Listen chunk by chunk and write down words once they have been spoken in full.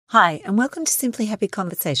Hi, and welcome to Simply Happy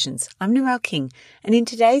Conversations. I'm Narelle King, and in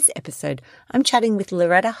today's episode, I'm chatting with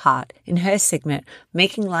Loretta Hart in her segment,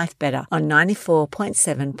 Making Life Better, on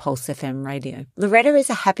 94.7 Pulse FM radio. Loretta is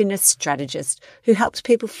a happiness strategist who helps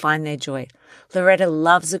people find their joy. Loretta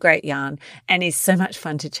loves a great yarn and is so much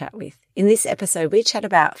fun to chat with. In this episode, we chat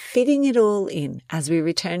about fitting it all in as we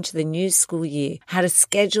return to the new school year, how to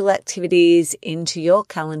schedule activities into your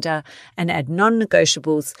calendar and add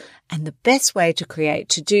non-negotiables, and the best way to create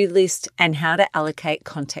to-do lists and how to allocate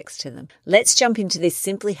context to them. Let's jump into this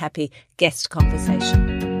Simply Happy guest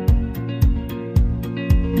conversation.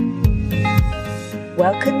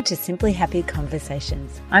 Welcome to Simply Happy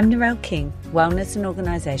Conversations. I'm Narelle King, wellness and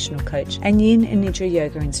organisational coach and Yin and Nidra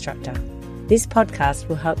yoga instructor. This podcast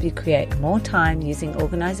will help you create more time using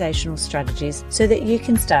organisational strategies so that you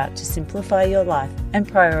can start to simplify your life and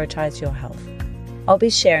prioritise your health. I'll be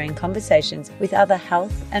sharing conversations with other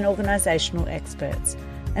health and organisational experts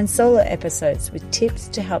and solo episodes with tips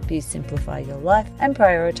to help you simplify your life and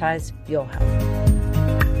prioritise your health.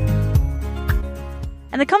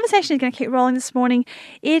 And the conversation is going to keep rolling this morning.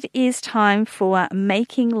 It is time for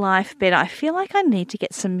Making Life Better. I feel like I need to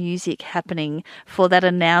get some music happening for that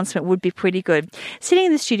announcement. Would be pretty good. Sitting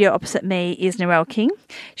in the studio opposite me is Narelle King.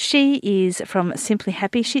 She is from Simply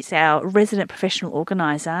Happy. She's our resident professional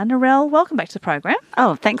organiser. Narelle, welcome back to the program.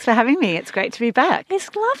 Oh, thanks for having me. It's great to be back.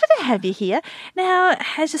 It's lovely to have you here. Now,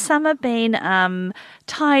 has your summer been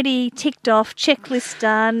tidy, ticked off, checklist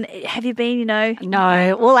done? Have you been,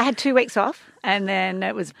 No. Well, I had 2 weeks off. And then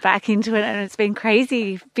it was back into it, and it's been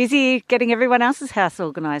crazy, busy getting everyone else's house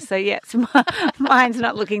organised. So, yes, mine's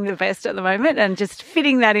not looking the best at the moment, and just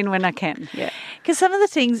fitting that in when I can. Yeah, because some of the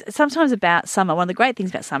things, sometimes about summer, one of the great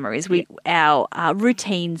things about summer is our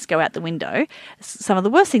routines go out the window. Some of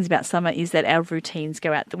the worst things about summer is that our routines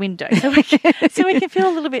go out the window. So we can feel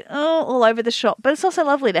a little bit all over the shop. But it's also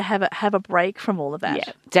lovely to have a break from all of that.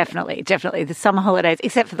 Yeah, definitely. The summer holidays,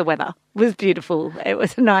 except for the weather, was beautiful. It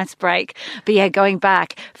was a nice break. But yeah, going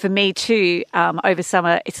back, for me too, over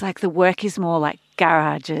summer, it's like the work is more like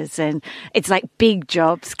garages, and it's like big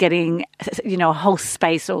jobs getting, a whole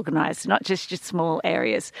space organised, not just small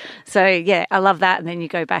areas. So yeah, I love that. And then you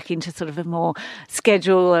go back into sort of a more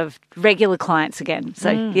schedule of regular clients again.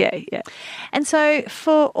 So yeah. And so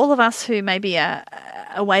for all of us who maybe are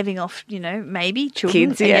waving off, maybe children,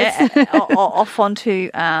 kids, yes. off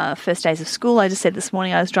onto first days of school. I just said this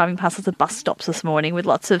morning, I was driving past lots of bus stops this morning with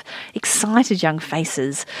lots of excited young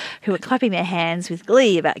faces who were clapping their hands with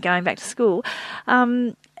glee about going back to school.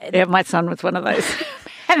 Yeah, my son was one of those.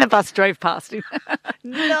 And the bus drove past him.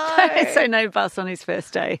 No. So no bus on his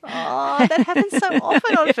first day. Oh, that happens so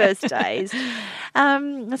often on first days.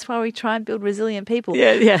 That's why we try and build resilient people.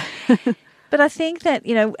 Yeah. But I think that,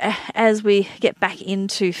 as we get back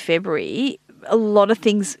into February, a lot of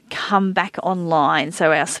things come back online.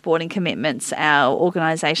 So our sporting commitments, our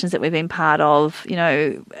organisations that we've been part of,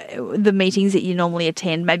 the meetings that you normally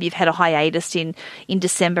attend, maybe you've had a hiatus in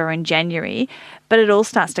December and January, but it all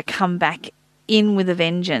starts to come back in with a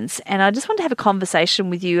vengeance. And I just want to have a conversation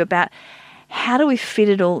with you about how do we fit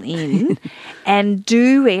it all in and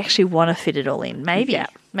do we actually want to fit it all in?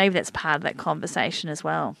 Maybe that's part of that conversation as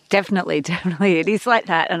well. Definitely. It is like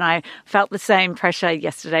that. And I felt the same pressure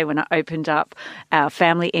yesterday when I opened up our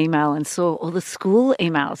family email and saw all the school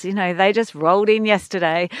emails. They just rolled in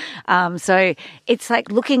yesterday. So it's like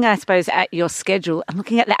looking, I suppose, at your schedule and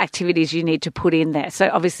looking at the activities you need to put in there. So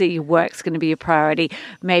obviously your work's going to be a priority.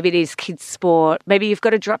 Maybe it is kids' sport. Maybe you've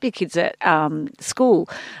got to drop your kids at school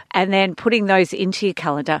and then putting those into your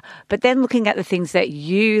calendar. But then looking at the things that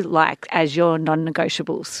you like as your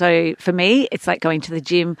non-negotiables. So for me, it's like going to the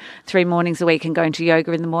gym 3 mornings a week and going to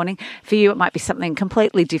yoga in the morning. For you, it might be something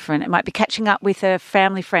completely different. It might be catching up with a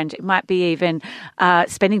family friend. It might be even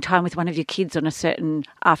spending time with one of your kids on a certain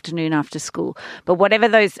afternoon after school. But whatever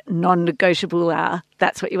those non-negotiable are,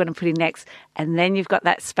 that's what you want to put in next. And then you've got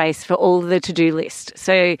that space for all the to-do list.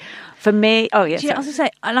 So for me, I was going to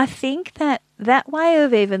say, and I think that way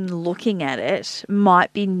of even looking at it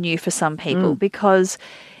might be new for some people because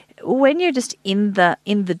when you're just in the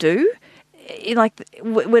do, like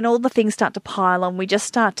when all the things start to pile on, we just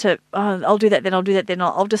start to, I'll do that, then I'll do that, then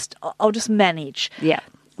I'll just manage. Yeah.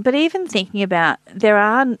 But even thinking about, there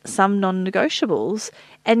are some non-negotiables,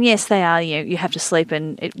 and yes, they are, you have to sleep,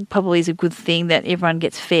 and it probably is a good thing that everyone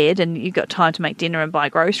gets fed and you've got time to make dinner and buy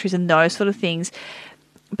groceries and those sort of things.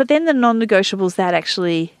 But then the non-negotiables that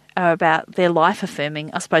actually are about their life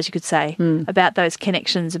affirming, I suppose you could say, about those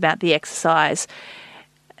connections, about the exercise.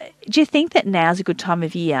 Do you think that now's a good time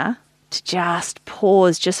of year to just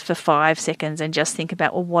pause just for 5 seconds and just think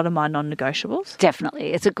about, well, what are my non-negotiables?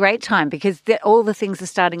 Definitely. It's a great time because all the things are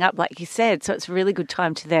starting up, like you said. So it's a really good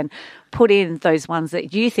time to then put in those ones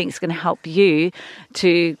that you think is going to help you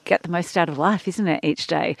to get the most out of life, isn't it, each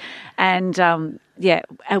day? And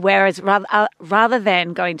whereas rather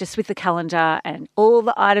than going just with the calendar and all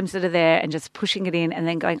the items that are there and just pushing it in and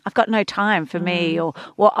then going, I've got no time for me or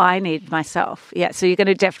what I need myself. Yeah, so you're going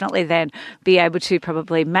to definitely then be able to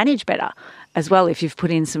probably manage better as well if you've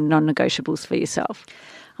put in some non-negotiables for yourself.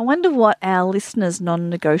 I wonder what our listeners'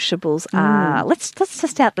 non-negotiables are. Let's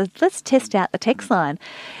test out the text line.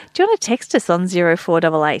 Do you want to text us on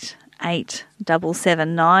 0488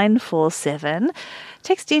 877 947?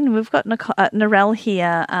 Text in. We've got Narelle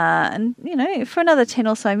here, and for another 10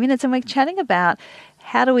 or so minutes, and we're chatting about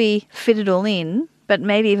how do we fit it all in. But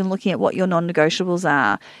maybe even looking at what your non-negotiables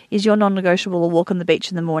are. Is your non-negotiable a walk on the beach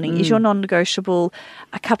in the morning? Is your non-negotiable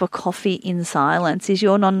a cup of coffee in silence? Is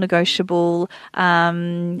your non-negotiable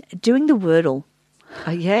doing the Wordle?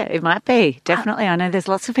 Oh, yeah, it might be. Definitely. I know there's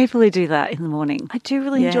lots of people who do that in the morning. I do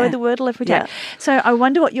really enjoy the Wordle every day. Yeah. So I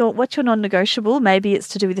wonder what's your non-negotiable. Maybe it's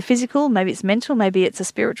to do with the physical, maybe it's mental, maybe it's a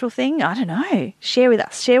spiritual thing. I don't know. Share with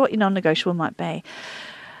us. Share what your non-negotiable might be.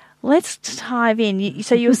 Let's dive in.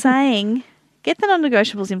 So you're saying get the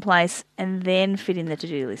non-negotiables in place and then fit in the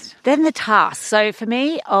to-do list. Then the tasks. So for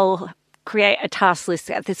me, I'll create a task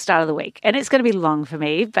list at the start of the week. And it's going to be long for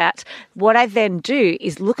me, but what I then do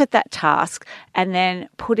is look at that task and then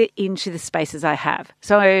put it into the spaces I have.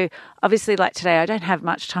 So obviously, like today, I don't have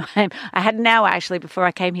much time. I had an hour actually before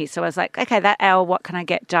I came here. So I was like, okay, that hour, what can I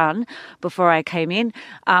get done before I came in?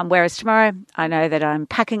 Whereas tomorrow, I know that I'm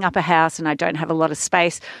packing up a house and I don't have a lot of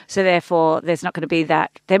space. So therefore, there's not going to be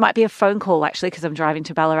that. There might be a phone call actually because I'm driving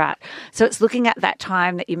to Ballarat. So it's looking at that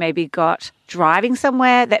time that you maybe got driving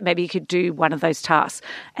somewhere that maybe you could do one of those tasks.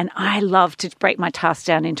 And I love to break my tasks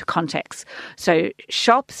down into context. So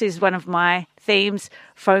shops is one of my themes,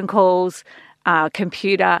 phone calls,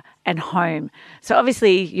 computer and home. So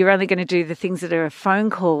obviously you're only going to do the things that are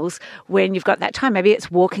phone calls when you've got that time. Maybe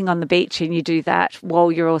it's walking on the beach and you do that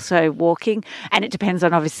while you're also walking. And it depends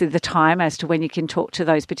on obviously the time as to when you can talk to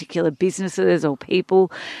those particular businesses or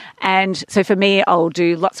people. And so for me, I'll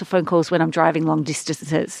do lots of phone calls when I'm driving long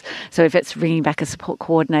distances. So if it's ringing back a support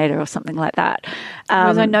coordinator or something like that.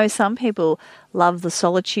 Whereas I know some people love the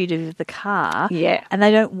solitude of the car. Yeah. And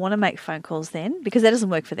they don't want to make phone calls then because that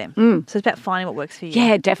doesn't work for them. So it's about finding what works for you.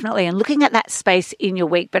 Yeah, definitely. And looking at that space in your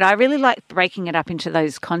week. But I really like breaking it up into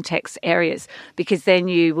those context areas because then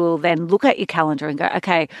you will then look at your calendar and go,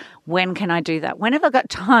 okay, when can I do that? When have I got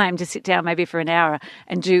time to sit down maybe for an hour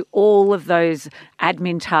and do all of those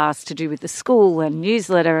admin tasks to do with the school and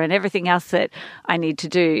newsletter and everything else that I need to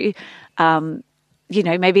do?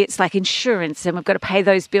 Maybe it's like insurance and we've got to pay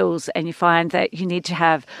those bills and you find that you need to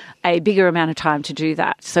have a bigger amount of time to do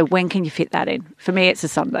that. So when can you fit that in? For me, it's a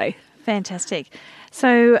Sunday. Fantastic.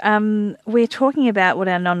 So we're talking about what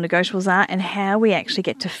our non-negotiables are and how we actually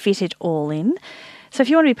get to fit it all in. So if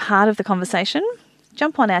you want to be part of the conversation,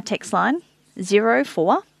 jump on our text line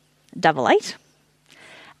 0488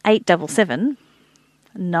 877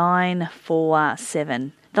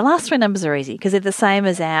 947. The last three numbers are easy because they're the same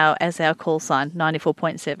as our call sign,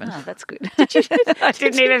 94.7. Oh, that's good. I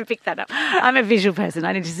didn't even pick that up. I'm a visual person.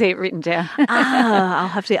 I need to see it written down. I'll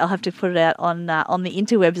have to put it out on the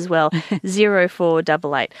interwebs as well.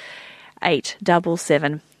 0488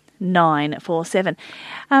 877 947.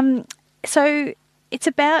 So it's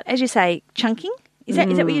about, as you say, chunking. Is that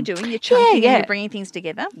what you're doing? You're chunking and you're bringing things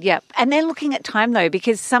together? Yeah. And then looking at time, though,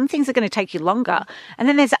 because some things are going to take you longer. And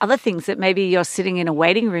then there's other things that maybe you're sitting in a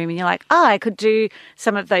waiting room and you're like, I could do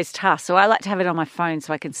some of those tasks. So I like to have it on my phone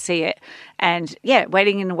so I can see it. And,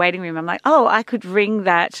 waiting in the waiting room, I'm like, I could ring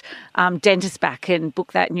that dentist back and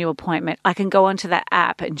book that new appointment. I can go onto that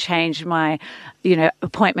app and change my,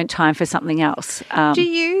 appointment time for something else. Do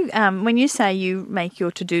you, when you say you make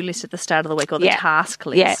your to-do list at the start of the week or the task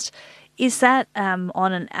list, is that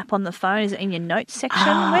on an app on the phone? Is it in your notes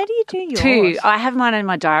section? Where do you do yours? Two. I have mine in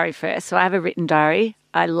my diary first. So I have a written diary.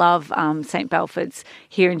 I love St. Belford's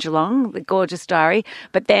here in Geelong, the gorgeous diary.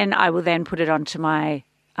 But then I will then put it onto my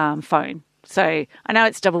phone. So I know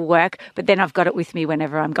it's double work, but then I've got it with me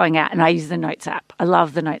whenever I'm going out and I use the Notes app. I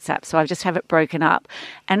love the Notes app. So I just have it broken up.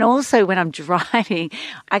 And also when I'm driving,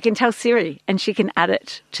 I can tell Siri and she can add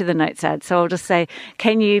it to the Notes app. So I'll just say,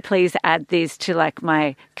 can you please add this to like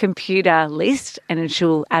my computer list? And then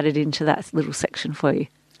she'll add it into that little section for you.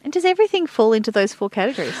 And does everything fall into those four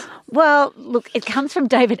categories? Well, look, it comes from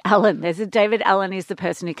David Allen. David Allen is the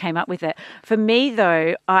person who came up with it. For me,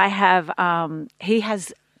 though, I have he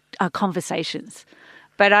has conversations.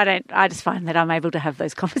 But I just find that I'm able to have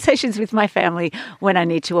those conversations with my family when I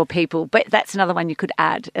need to, or people. But that's another one you could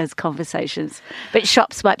add as conversations. But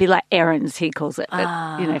shops might be like errands, he calls it.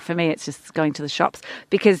 But, for me, it's just going to the shops,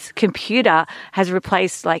 because computer has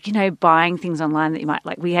replaced, buying things online that you might,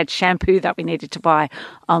 we had shampoo that we needed to buy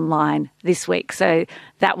online this week. So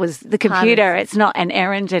that was the computer. It's not an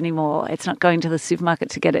errand anymore. It's not going to the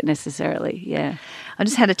supermarket to get it necessarily. Yeah. I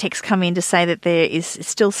just had a text come in to say that there is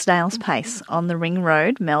still snail's pace on the Ring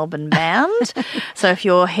Road, Melbourne bound. So if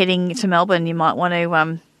you're heading to Melbourne, you might want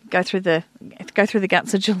to go through the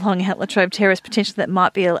guts of Geelong at Latrobe Terrace. Potentially that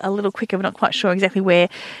might be a little quicker. We're not quite sure exactly where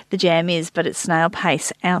the jam is, but it's snail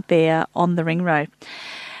pace out there on the Ring Road.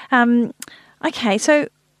 Okay, so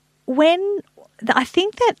I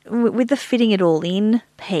think that with the fitting it all in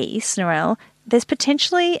piece, Narelle, there's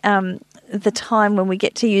potentially the time when we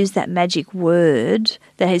get to use that magic word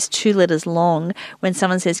that is 2 letters long, when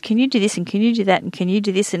someone says, can you do this and can you do that and can you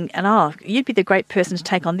do this and you'd be the great person to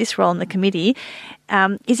take on this role in the committee.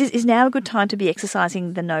 Is now a good time to be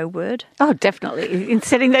exercising the no word? Oh, definitely. In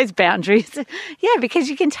setting those boundaries. Yeah, because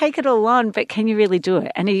you can take it all on, but can you really do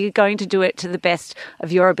it? And are you going to do it to the best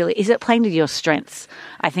of your ability? Is it playing to your strengths?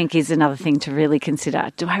 I think is another thing to really consider.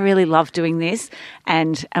 Do I really love doing this?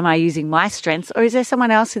 And am I using my strengths? Or is there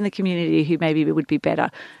someone else in the community who maybe would be better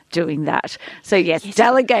doing that? So yes,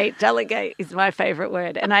 delegate is my favourite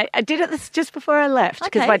word. And I did it just before I left,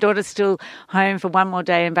 because my daughter's still home for one more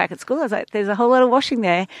day and back at school. I was like, there's a whole lot of washing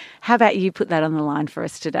there. How about you put that on the line for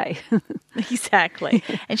us today? Exactly.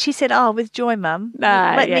 And she said, with joy, Mum.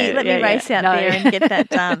 Let me race out there and get that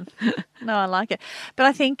done. No, I like it. But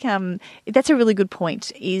I think that's a really good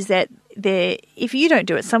point, is that if you don't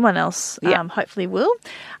do it, someone else hopefully will.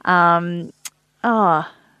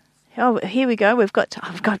 Oh, here we go. I've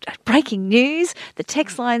got breaking news. The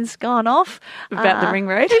text line's gone off. About the Ring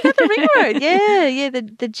Road? About the Ring Road, yeah.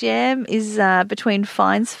 The jam is between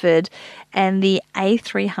Finesford and the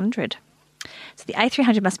A300. So the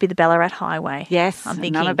A300 must be the Ballarat Highway. Yes, I'm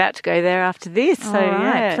thinking. I'm about to go there after this. So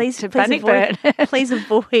right. Please avoid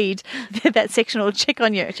that section, or check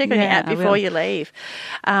on your app before you leave.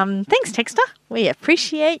 Thanks, Texter. We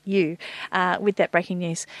appreciate you with that breaking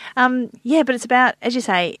news. But it's about, as you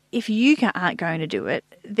say, if you aren't going to do it,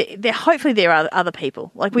 hopefully there are other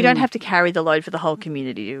people. We don't have to carry the load for the whole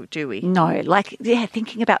community, do we? No,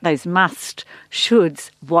 thinking about those must, shoulds,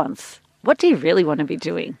 wants. What do you really want to be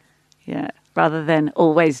doing? Yeah. Rather than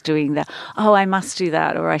always doing that, I must do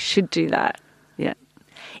that, or I should do that. Yeah.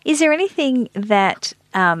 Is there anything that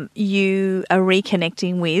you are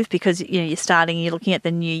reconnecting with, because you're you're looking at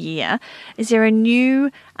the new year? Is there a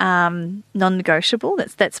new non-negotiable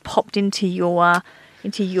that's popped into your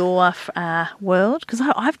world? Because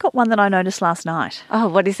I've got one that I noticed last night. Oh,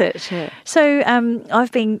 what is it? Sure. So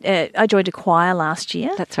I joined a choir last year.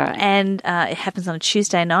 That's right. And it happens on a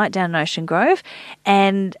Tuesday night down in Ocean Grove,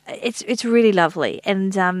 and it's really lovely.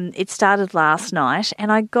 And it started last night,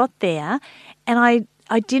 and I got there, and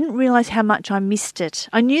I didn't realise how much I missed it.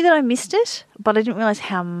 I knew that I missed it, but I didn't realise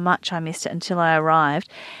how much I missed it until I arrived.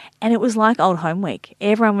 And it was like old home week.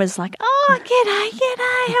 Everyone was like, g'day,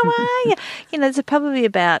 how are you? There's probably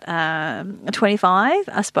about 25,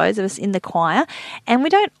 I suppose, of us in the choir. And we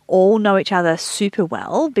don't all know each other super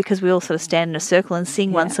well, because we all sort of stand in a circle and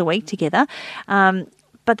sing once a week together.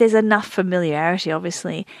 But there's enough familiarity,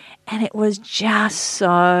 obviously. And it was just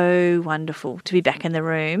so wonderful to be back in the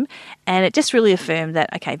room. And it just really affirmed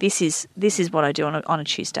that, okay, this is what I do on a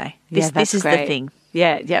Tuesday. This is great. the thing.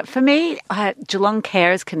 Yeah. For me, Geelong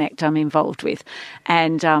Carers Connect I'm involved with,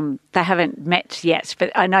 and they haven't met yet,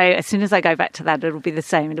 but I know as soon as I go back to that, it'll be the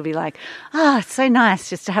same. It'll be like, it's so nice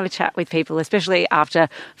just to have a chat with people, especially after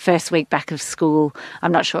first week back of school.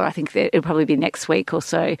 I'm not sure. I think that it'll probably be next week or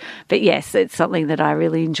so. But yes, it's something that I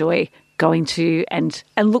really enjoy going to and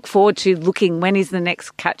look forward to looking when is the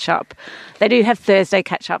next catch-up. They do have Thursday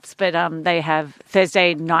catch-ups, but they have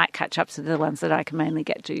Thursday night catch-ups are the ones that I can mainly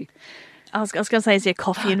get to. I was going to say, is there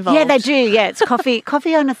coffee involved? Yeah, they do. Yeah, it's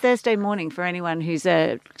coffee on a Thursday morning for anyone who's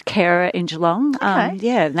a carer in Geelong. Okay.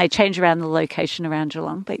 And they change around the location around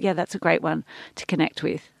Geelong. But yeah, that's a great one to connect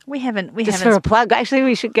with. We haven't for a plug. Actually,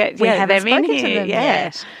 we should get them in here. To them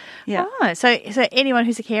yet. Yeah. Oh, so anyone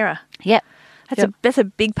who's a carer. Yep. That's a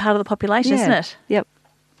big part of the population, isn't it? Yep.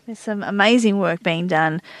 There's some amazing work being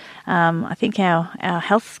done. I think our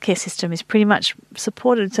healthcare system is pretty much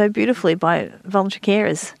supported so beautifully by voluntary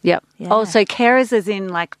carers. Yep. Yeah. Also, carers as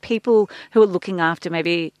in people who are looking after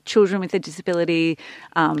maybe children with a disability,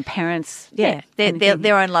 parents. Yeah.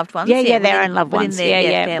 Their own loved ones. Their own loved ones.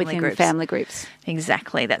 Within family groups. Family groups.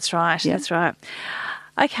 Exactly. That's right. Yeah. That's right.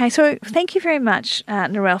 Okay, so thank you very much,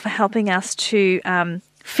 Narelle, for helping us to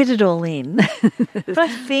fit it all in. But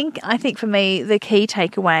I think for me, the key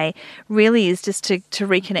takeaway really is just to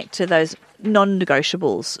reconnect to those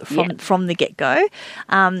non-negotiables from the get-go,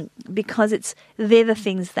 because they're the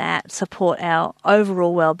things that support our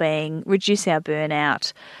overall well-being, reduce our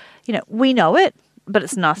burnout. We know it, but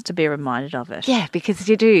it's nice to be reminded of it. Yeah, because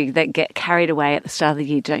you do that get carried away at the start of the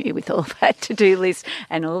year, don't you, with all that to-do list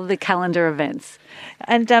and all the calendar events.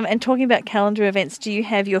 And talking about calendar events, do you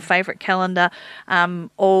have your favourite calendar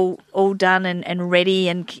all done and ready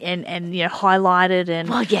and highlighted? And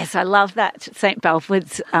well, yes, I love that St.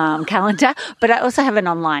 Belford's calendar, but I also have an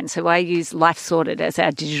online, so I use Life Sorted as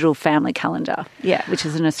our digital family calendar. Yeah, which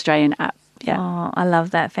is an Australian app. Yeah. Oh, I love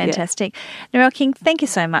that. Fantastic. Yeah. Narelle King, thank you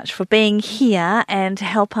so much for being here and to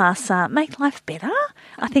help us make life better.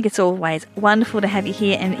 I think it's always wonderful to have you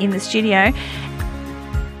here and in the studio.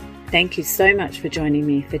 Thank you so much for joining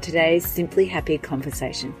me for today's Simply Happy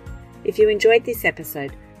conversation. If you enjoyed this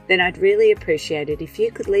episode, then I'd really appreciate it if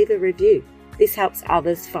you could leave a review. This helps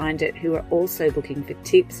others find it who are also looking for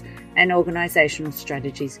tips and organisational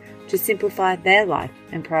strategies to simplify their life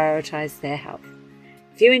and prioritise their health.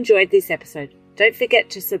 If you enjoyed this episode, don't forget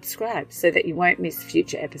to subscribe so that you won't miss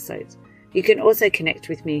future episodes. You can also connect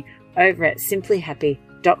with me over at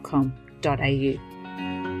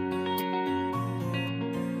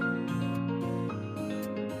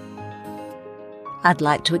simplyhappy.com.au. I'd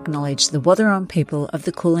like to acknowledge the Wathaurong people of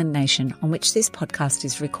the Kulin Nation on which this podcast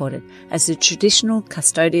is recorded as the traditional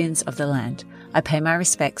custodians of the land. I pay my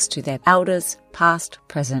respects to their elders, past,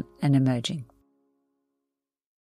 present and emerging.